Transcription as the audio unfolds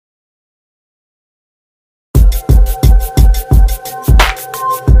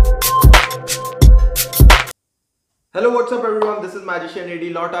Hello what's up everyone, this is magician AD.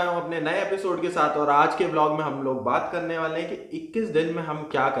 लौट आया हूँ अपने नए एपिसोड के साथ और आज के ब्लॉग में हम लोग बात करने वाले हैं कि 21 दिन में हम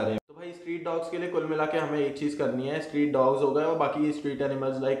क्या करें। तो भाई स्ट्रीट डॉग्स के लिए कुल मिला के हमें एक चीज करनी है। स्ट्रीट डॉग्स हो गए और बाकी street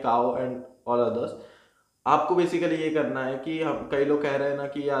animals like cow and all others, आपको बेसिकली ये करना है कि हम कई लोग कह रहे हैं ना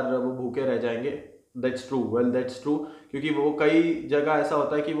कि यार वो भूखे रह जाएंगे। That's true, well that's true, क्योंकि वो कई जगह ऐसा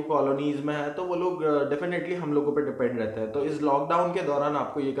होता है कि वो कॉलोनीज में है तो वो लोग डेफिनेटली हम लोगों पे डिपेंड रहते हैं। तो इस लॉकडाउन के दौरान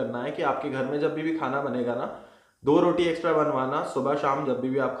आपको ये करना है कि आपके घर में जब भी खाना बनेगा ना, 2 रोटी एक्स्ट्रा बनवाना। सुबह शाम जब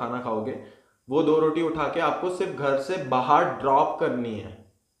भी आप खाना खाओगे, वो 2 रोटी उठा के आपको सिर्फ घर से बाहर ड्रॉप करनी है।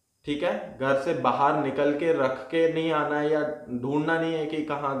 ठीक है, घर से बाहर निकल के रख के नहीं आना है या ढूंढना नहीं है कि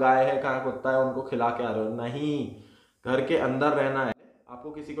कहाँ गाय है कहाँ कुत्ता है उनको खिला के आ रहे हो। नहीं, घर के अंदर रहना है।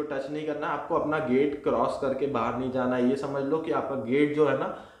 आपको किसी को टच नहीं करना है, आपको अपना गेट क्रॉस करके बाहर नहीं जाना है। ये समझ लो कि आपका गेट जो है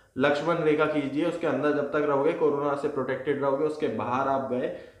ना, लक्ष्मण रेखा खींचिए, उसके अंदर जब तक रहोगे कोरोना से प्रोटेक्टेड रहोगे। उसके बाहर आप गए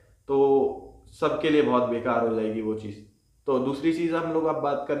तो सबके लिए बहुत बेकार हो जाएगी वो चीज़। तो दूसरी चीज़ हम लोग अब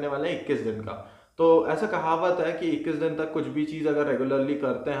बात करने वाले हैं 21 दिन का। तो ऐसा कहावत है कि 21 दिन तक कुछ भी चीज़ अगर रेगुलरली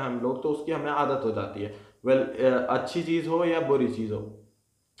करते हैं हम लोग तो उसकी हमें आदत हो जाती है। वेल, अच्छी चीज़ हो या बुरी चीज़ हो,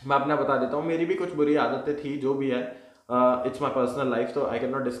 मैं अपना बता देता हूँ। मेरी भी कुछ बुरी आदतें थी, जो भी है, इट्स माई पर्सनल लाइफ, तो I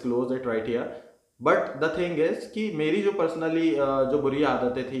can not disclose it right here. But the thing is कि मेरी जो पर्सनली जो बुरी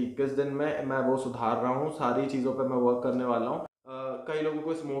आदतें थी 21 दिन में, मैं वो सुधार रहा हूँ। सारी चीज़ों पर मैं वर्क करने वाला हूँ। कई लोगों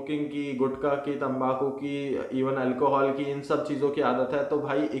को स्मोकिंग की, गुटखा की, तंबाकू की, इवन अल्कोहल की, इन सब चीज़ों की आदत है। तो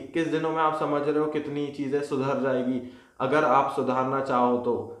भाई 21 दिनों में आप समझ रहे हो कितनी चीज़ें सुधर जाएगी अगर आप सुधारना चाहो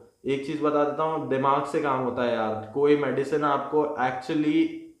तो। एक चीज़ बता देता हूँ, दिमाग से काम होता है यार। कोई मेडिसिन आपको एक्चुअली,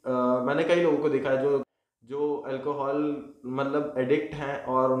 मैंने कई लोगों को देखा है जो जो अल्कोहल मतलब एडिक्ट हैं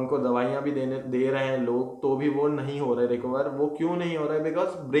और उनको दवाइयाँ भी दे रहे हैं लोग, तो भी वो नहीं हो रहे रिकवर। वो क्यों नहीं हो रहे?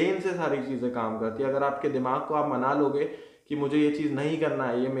 बिकॉज ब्रेन से सारी चीज़ें काम करती है। अगर आपके दिमाग को आप मना लोगे कि मुझे ये चीज़ नहीं करना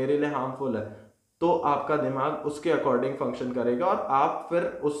है, ये मेरे लिए हार्मफुल है, तो आपका दिमाग उसके अकॉर्डिंग फंक्शन करेगा और आप फिर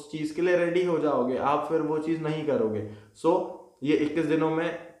उस चीज़ के लिए रेडी हो जाओगे। आप फिर वो चीज़ नहीं करोगे। सो ये 21 दिनों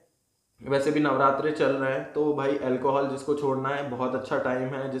में, वैसे भी नवरात्रे चल रहे हैं, तो भाई अल्कोहल जिसको छोड़ना है बहुत अच्छा टाइम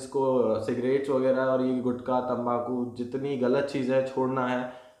है। जिसको सिगरेट्स वगैरह और ये गुटखा तंबाकू जितनी गलत चीज़ें हैं छोड़ना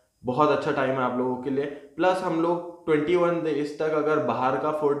है, बहुत अच्छा टाइम है आप लोगों के लिए। प्लस हम लोग 21 डेज तक अगर बाहर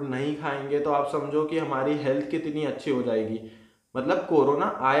का फूड नहीं खाएंगे तो आप समझो कि हमारी हेल्थ कितनी अच्छी हो जाएगी। मतलब कोरोना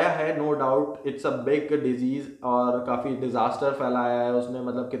आया है, no doubt it's a big disease और काफ़ी डिजास्टर फैलाया है उसने।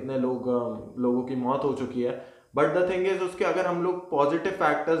 मतलब कितने लोगों की मौत हो चुकी है। बट द थिंग इज, उसके अगर हम लोग पॉजिटिव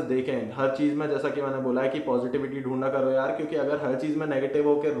फैक्टर्स देखें हर चीज़ में, जैसा कि मैंने बोला है कि पॉजिटिविटी ढूंढा करो यार, क्योंकि अगर हर चीज़ में नेगेटिव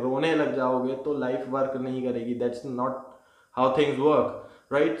होकर रोने लग जाओगे तो लाइफ वर्क नहीं करेगी। That's not how things work,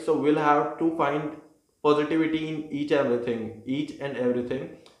 right? So will have to find positivity in each and everything.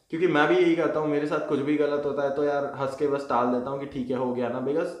 क्योंकि मैं भी यही करता हूँ, मेरे साथ कुछ भी गलत होता है तो यार हंस के बस टाल देता हूँ कि ठीक है, हो गया ना।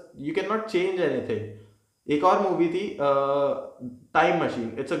 Because you can not change anything. एक और मूवी थी time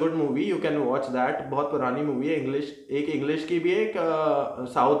machine, it's a good movie, you can watch that. बहुत पुरानी मूवी है, इंग्लिश की भी है, एक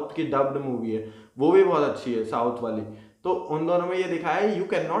साउथ की डब्ड मूवी है, वो भी बहुत अच्छी है, साउथ वाली। तो उन दोनों में ये दिखाया है you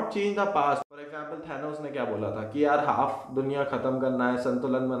can not change the past. For example Thanos ने क्या बोला था कि यार हाफ दुनिया खत्म करना है,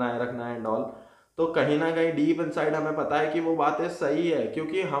 संतुलन बनाए रखना है एंड ऑल। तो कहीं ना कहीं डीप इनसाइड हमें पता है कि वो बातें सही है,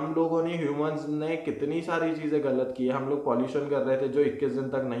 क्योंकि हम लोगों ने, ह्यूमंस ने कितनी सारी चीज़ें गलत की है। हम लोग पॉल्यूशन कर रहे थे जो 21 दिन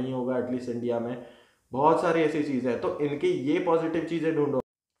तक नहीं होगा एटलीस्ट इंडिया में। बहुत सारी ऐसी चीज़ें हैं, तो इनकी ये पॉजिटिव चीज़ें ढूंढो।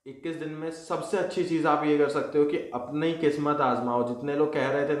 21 दिन में सबसे अच्छी चीज़ आप ये कर सकते हो कि अपनी किस्मत आजमाओ। जितने लोग कह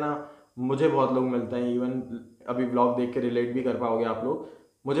रहे थे ना, मुझे बहुत लोग मिलते हैं, इवन अभी ब्लॉग देख के रिलेट भी कर पाओगे आप लोग।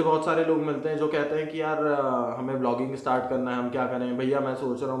 मुझे बहुत सारे लोग मिलते हैं जो कहते हैं कि यार हमें ब्लॉगिंग स्टार्ट करना है, हम क्या करें भैया? मैं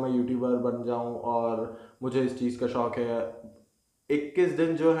सोच रहा हूँ मैं यूट्यूबर बन जाऊँ और मुझे इस चीज़ का शौक है। 21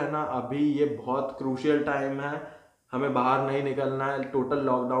 दिन जो है ना, अभी ये बहुत क्रूशियल टाइम है। हमें बाहर नहीं निकलना है, टोटल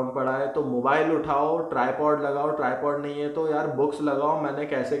लॉकडाउन पड़ा है। तो मोबाइल उठाओ, ट्राईपॉड लगाओ, ट्राईपॉड नहीं है तो यार बुक्स लगाओ। मैंने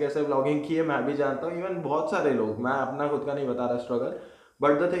कैसे कैसे व्लॉगिंग की है मैं भी जानता हूँ, इवन बहुत सारे लोग, मैं अपना खुद का नहीं बता रहा struggle,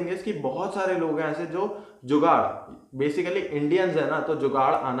 but the thing is कि बहुत सारे लोग हैं ऐसे जो जुगाड़, बेसिकली इंडियंस है ना, तो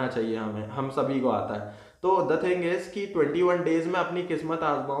जुगाड़ आना चाहिए हमें, हम सभी को आता है। तो द थिंग इज कि 21 डेज में अपनी किस्मत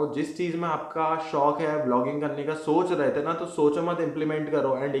आजमाओ। जिस चीज में आपका शौक है, ब्लॉगिंग करने का सोच रहे थे ना, तो सोचो मत, इंप्लीमेंट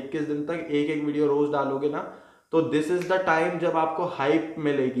करो। एंड 21 दिन तक एक एक वीडियो रोज डालोगे ना, तो दिस इज द टाइम जब आपको हाइप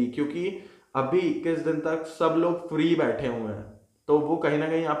मिलेगी। क्योंकि अभी 21 दिन तक सब लोग फ्री बैठे हुए हैं, तो वो कहीं ना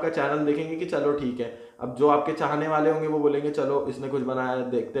कहीं आपका चैनल देखेंगे कि चलो ठीक है। अब जो आपके चाहने वाले होंगे वो बोलेंगे चलो इसने कुछ बनाया है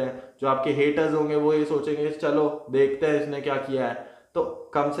देखते हैं। जो आपके हेटर्स होंगे वो ये सोचेंगे चलो देखते हैं इसने क्या किया है। तो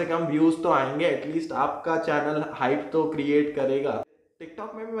कम से कम व्यूज तो आएंगे, एटलीस्ट आपका चैनल हाइप तो क्रिएट करेगा।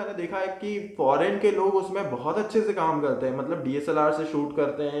 टिकटॉक में भी मैंने देखा है कि फॉरेन के लोग उसमें बहुत अच्छे से काम करते हैं। मतलब डीएसएलआर से शूट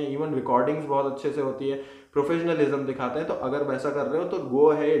करते हैं, इवन रिकॉर्डिंग्स बहुत अच्छे से होती है, प्रोफेशनलिज्म दिखाते हैं। तो अगर वैसा कर रहे हो तो go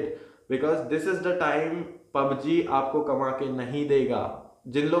ahead, because this is the time PUBG आपको कमा के नहीं देगा।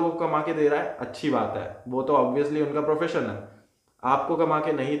 जिन लोगों को कमा के दे रहा है अच्छी बात है, वो तो ऑब्वियसली उनका प्रोफेशन है। आपको कमा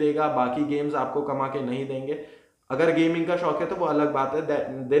के नहीं देगा, बाकी गेम्स आपको कमा के नहीं देंगे। अगर गेमिंग का शौक है तो वो अलग बात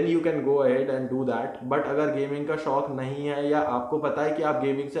है, then you can go ahead and do that. But अगर गेमिंग का शौक नहीं है या आपको पता है कि आप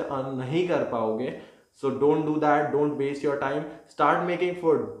गेमिंग से अर्न नहीं कर पाओगे, so don't do that, don't waste your time. Start making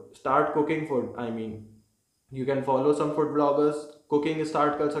food, start cooking food. I mean you can follow some food bloggers, cooking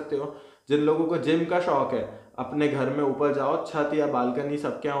start कर सकते हो। जिन लोगों को जिम का शौक है, अपने घर में ऊपर जाओ, छत या बालकनी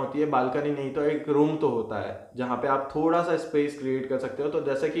सबके यहाँ होती है, बालकनी नहीं तो एक रूम तो होता है जहाँ पे आप थोड़ा सा स्पेस क्रिएट कर सकते हो। तो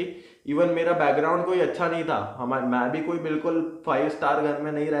जैसे कि इवन मेरा बैकग्राउंड कोई अच्छा नहीं था, मैं भी कोई बिल्कुल 5 स्टार घर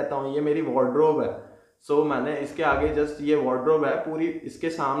में नहीं रहता हूँ, ये मेरी वार्डरोब है। सो मैंने इसके आगे जस्ट ये वार्डरोब है पूरी, इसके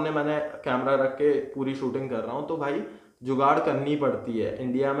सामने मैंने कैमरा रख के पूरी शूटिंग कर रहा हूँ। तो भाई जुगाड़ करनी पड़ती है,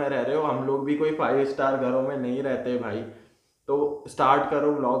 इंडिया में रह रहे हो, हम लोग भी कोई 5 स्टार घरों में नहीं रहते भाई। तो स्टार्ट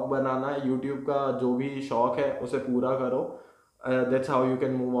करो व्लॉग बनाना, यूट्यूब का जो भी शौक है उसे पूरा करो, that's how you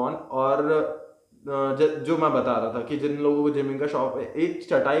can move on. और जो मैं बता रहा था कि जिन लोगों को जिमिंग का शौक है, एक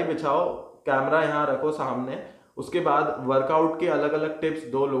चटाई बिछाओ, कैमरा यहाँ रखो सामने, उसके बाद वर्कआउट के अलग अलग टिप्स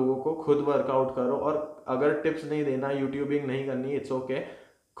दो लोगों को, खुद वर्कआउट करो। और अगर टिप्स नहीं देना, यूट्यूबिंग नहीं करनी, इट्स ओके,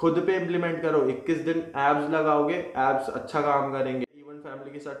 खुद पे इम्प्लीमेंट करो। 21 दिन एब्स लगाओगे, एब्स अच्छा काम करेंगे। इवन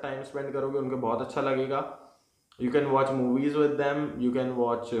फैमिली के साथ टाइम स्पेंड करोगे, उनको बहुत अच्छा लगेगा। You can watch movies with them, you can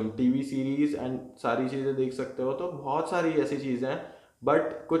watch TV series and सारी चीज़ें देख सकते हो। तो बहुत सारी ऐसी चीज़ें हैं,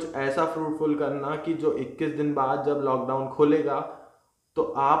 बट कुछ ऐसा फ्रूटफुल करना कि जो 21 दिन बाद जब लॉकडाउन खुलेगा तो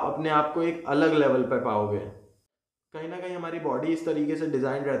आप अपने आप को एक अलग लेवल पे पाओगे। कहीं ना कहीं हमारी बॉडी इस तरीके से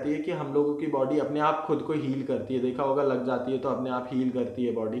डिज़ाइन रहती है कि हम लोगों की बॉडी अपने आप खुद को हील करती है, देखा होगा, लग जाती है तो अपने आप हील करती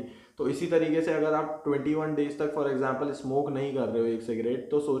है बॉडी। तो इसी तरीके से अगर आप 21 डेज तक फॉर एग्जांपल स्मोक नहीं कर रहे हो एक सिगरेट,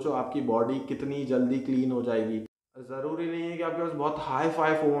 तो सोचो आपकी बॉडी कितनी जल्दी क्लीन हो जाएगी। ज़रूरी नहीं है कि आपके पास बहुत हाई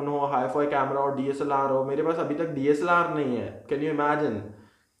फाई फ़ोन हो, हाई फाई कैमरा और DSLR हो। मेरे पास अभी तक DSLR नहीं है, can you imagine.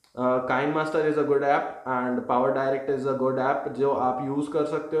 Kine master is a good app and power direct is a good app जो आप यूज़ कर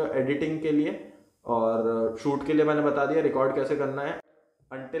सकते हो एडिटिंग के लिए, और शूट के लिए मैंने बता दिया रिकॉर्ड कैसे करना है।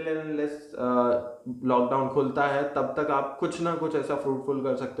 अनटिल एंड अनलेस लॉकडाउन खुलता है तब तक आप कुछ ना कुछ ऐसा फ्रूटफुल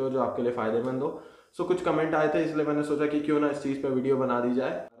कर सकते हो जो आपके लिए फ़ायदेमंद हो। सो कुछ कमेंट आए थे, इसलिए मैंने सोचा कि क्यों ना इस चीज़ पे वीडियो बना दी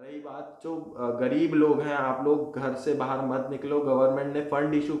जाए। रही बात जो गरीब लोग हैं, आप लोग घर से बाहर मत निकलो, गवर्नमेंट ने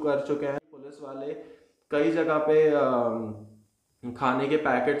फंड इशू कर चुके हैं, पुलिस वाले कई जगह पे खाने के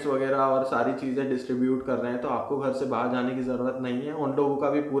पैकेट्स वगैरह और सारी चीज़ें डिस्ट्रीब्यूट कर रहे हैं। तो आपको घर से बाहर जाने की ज़रूरत नहीं है, उन लोगों का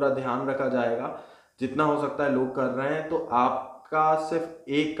भी पूरा ध्यान रखा जाएगा, जितना हो सकता है लोग कर रहे हैं। तो आपका सिर्फ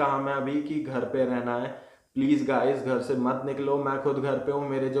एक काम है अभी कि घर पे रहना है। प्लीज़ गाइस, घर से मत निकलो। मैं खुद घर पे हूँ,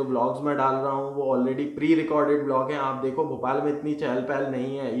 मेरे जो ब्लॉग्स मैं डाल रहा हूँ वो ऑलरेडी प्री रिकॉर्डेड ब्लॉग हैं। आप देखो, भोपाल में इतनी चहल पहल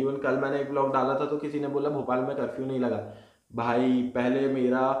नहीं है। इवन कल मैंने एक ब्लॉग डाला था तो किसी ने बोला भोपाल में कर्फ्यू नहीं लगा। भाई पहले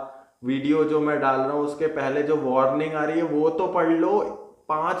मेरा वीडियो जो मैं डाल रहा हूँ उसके पहले जो वार्निंग आ रही है वो तो पढ़ लो।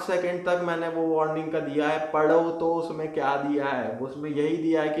 5 सेकंड तक मैंने वो वार्निंग का दिया है, पढ़ो तो उसमें क्या दिया है। उसमें यही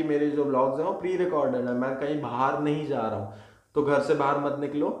दिया है कि मेरे जो ब्लॉग्स हैं वो प्री रिकॉर्डेड है, मैं कहीं बाहर नहीं जा रहा हूँ। तो घर से बाहर मत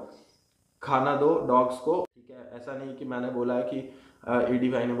निकलो, खाना दो डॉग्स को, ठीक है। ऐसा नहीं कि मैंने बोला है कि ईडी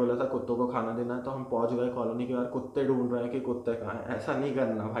भाई ने बोला था कुत्तों को खाना देना है तो हम पहुंच गए कॉलोनी के बाहर, कुत्ते ढूंढ रहे हैं कि कुत्ते कहाँ हैं। ऐसा नहीं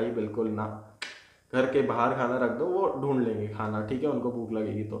करना भाई, बिल्कुल ना। घर के बाहर खाना रख दो, वो ढूंढ लेंगे खाना, ठीक है, उनको भूख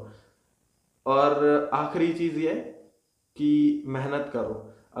लगेगी तो। और आखिरी चीज़ ये कि मेहनत करो।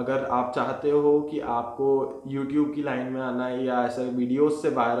 अगर आप चाहते हो कि आपको YouTube की लाइन में आना है या ऐसे वीडियोस से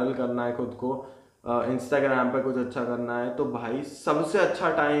वायरल करना है खुद को, इंस्टाग्राम पे कुछ अच्छा करना है, तो भाई सबसे अच्छा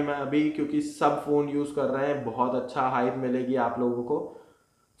टाइम है अभी, क्योंकि सब फ़ोन यूज़ कर रहे हैं, बहुत अच्छा हाइप मिलेगी आप लोगों को।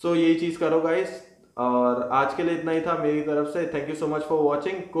 सो यही चीज़ करो गाइस। और आज के लिए इतना ही था मेरी तरफ से। Thank you so much for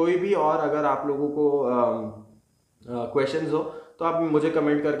watching. कोई भी और अगर आप लोगों को क्वेश्चंस हो तो आप मुझे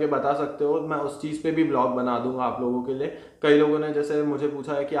कमेंट करके बता सकते हो, मैं उस चीज़ पे भी ब्लॉग बना दूंगा आप लोगों के लिए। कई लोगों ने जैसे मुझे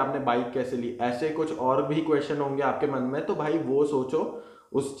पूछा है कि आपने बाइक कैसे ली, ऐसे कुछ और भी क्वेश्चन होंगे आपके मन में, तो भाई वो सोचो,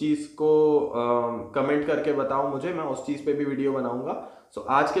 उस चीज़ को कमेंट करके बताओ मुझे, मैं उस चीज़ पे भी वीडियो बनाऊंगा। सो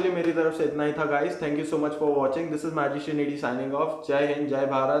आज के लिए मेरी तरफ से इतना ही था guys. Thank you so much for watching. This is magician AD signing off. जय हिंद, जय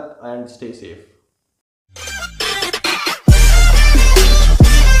भारत एंड स्टे सेफ।